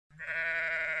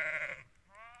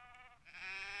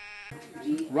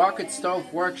Rocket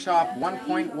Stove Workshop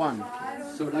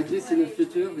 1.1. So like this in the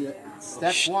future, yeah.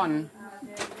 Step 1.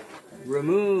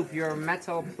 Remove your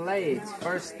metal plates.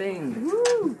 First thing.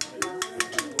 Woo.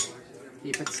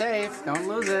 Keep it safe, don't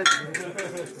lose it.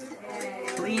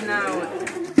 Clean out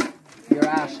your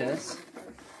ashes.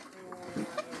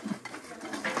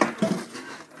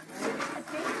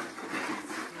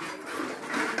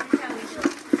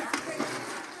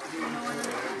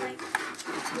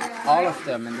 All of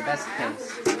them in the best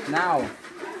case. Now,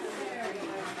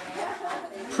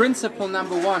 principle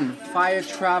number 1, fire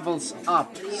travels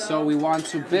up. So we want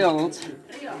to build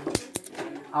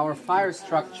our fire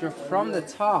structure from the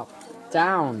top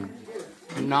down,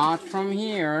 not from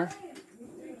here.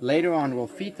 Later on we'll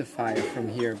feed the fire from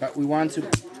here, but we want to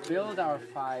build our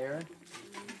fire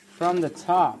from the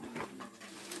top.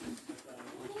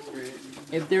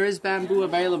 If there is bamboo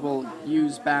available,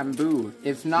 use bamboo.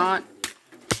 If not,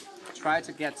 try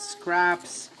to get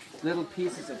scraps, little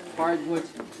pieces of hardwood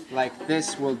like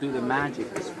this will do the magic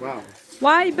as well.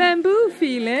 Why bamboo,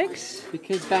 Felix?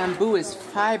 Because bamboo is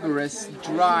fibrous,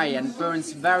 dry, and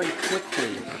burns very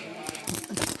quickly.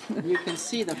 You can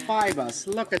see the fibers,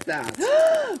 look at that.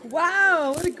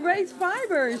 Wow, what a great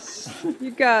fibers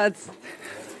you got.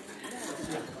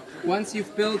 Once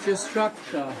you've built your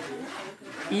structure,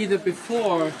 either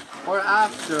before or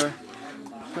after,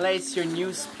 place your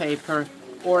newspaper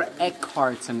or egg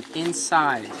carton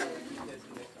inside.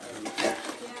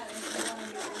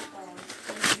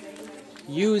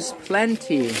 Use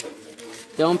plenty.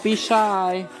 Don't be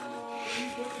shy.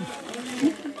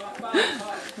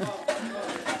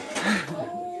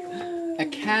 A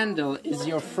candle is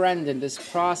your friend in this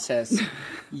process.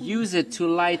 Use it to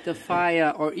light the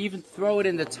fire or even throw it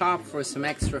in the top for some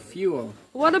extra fuel.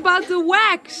 What about the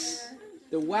wax?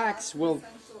 The wax will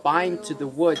bind to the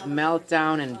wood, melt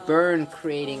down and burn,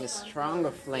 creating a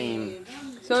stronger flame.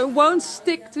 So it won't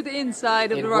stick to the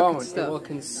inside of the rocket stove?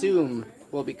 It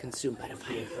will be consumed by the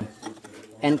fire.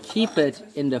 And keep it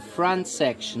in the front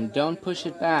section, don't push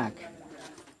it back.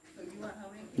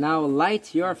 Now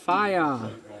light your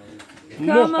fire.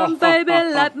 Come on baby,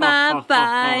 light my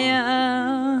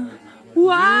fire.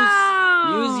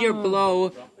 Wow! Use your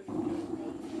blow.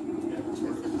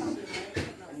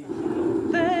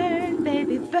 Burn,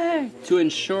 baby, burn. To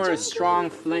ensure a strong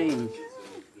flame.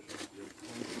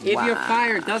 If your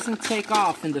fire doesn't take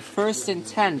off in the first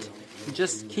intent,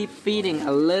 just keep feeding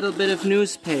a little bit of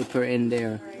newspaper in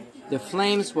there. The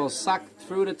flames will suck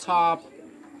through the top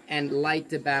and light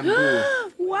the bamboo.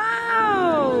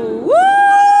 Wow! Woo!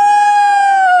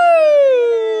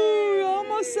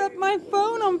 Almost set my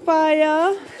phone on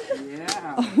fire.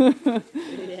 Yeah.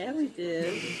 Yeah, we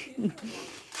did.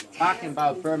 Talking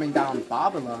about burning down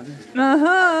Babylon.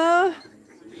 Uh-huh.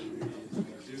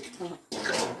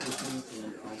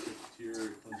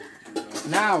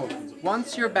 Now,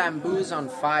 once your bamboo's on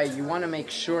fire, you want to make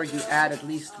sure you add at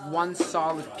least one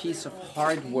solid piece of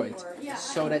hardwood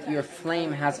so that your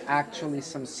flame has actually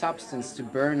some substance to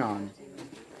burn on.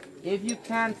 If you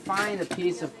can't find a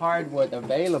piece of hardwood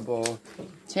available,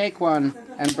 take one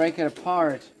and break it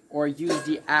apart or use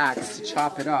the axe to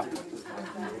chop it up.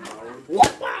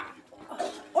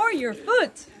 Or your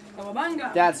foot.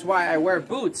 That's why I wear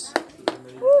boots.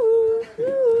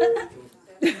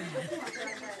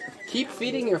 Keep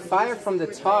feeding your fire from the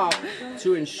top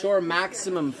to ensure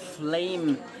maximum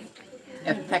flame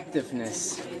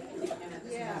effectiveness.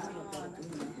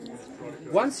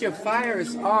 Once your fire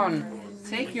is on,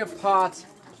 take your pot,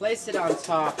 place it on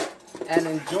top, and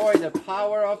enjoy the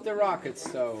power of the rocket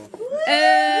stove.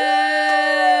 Hey!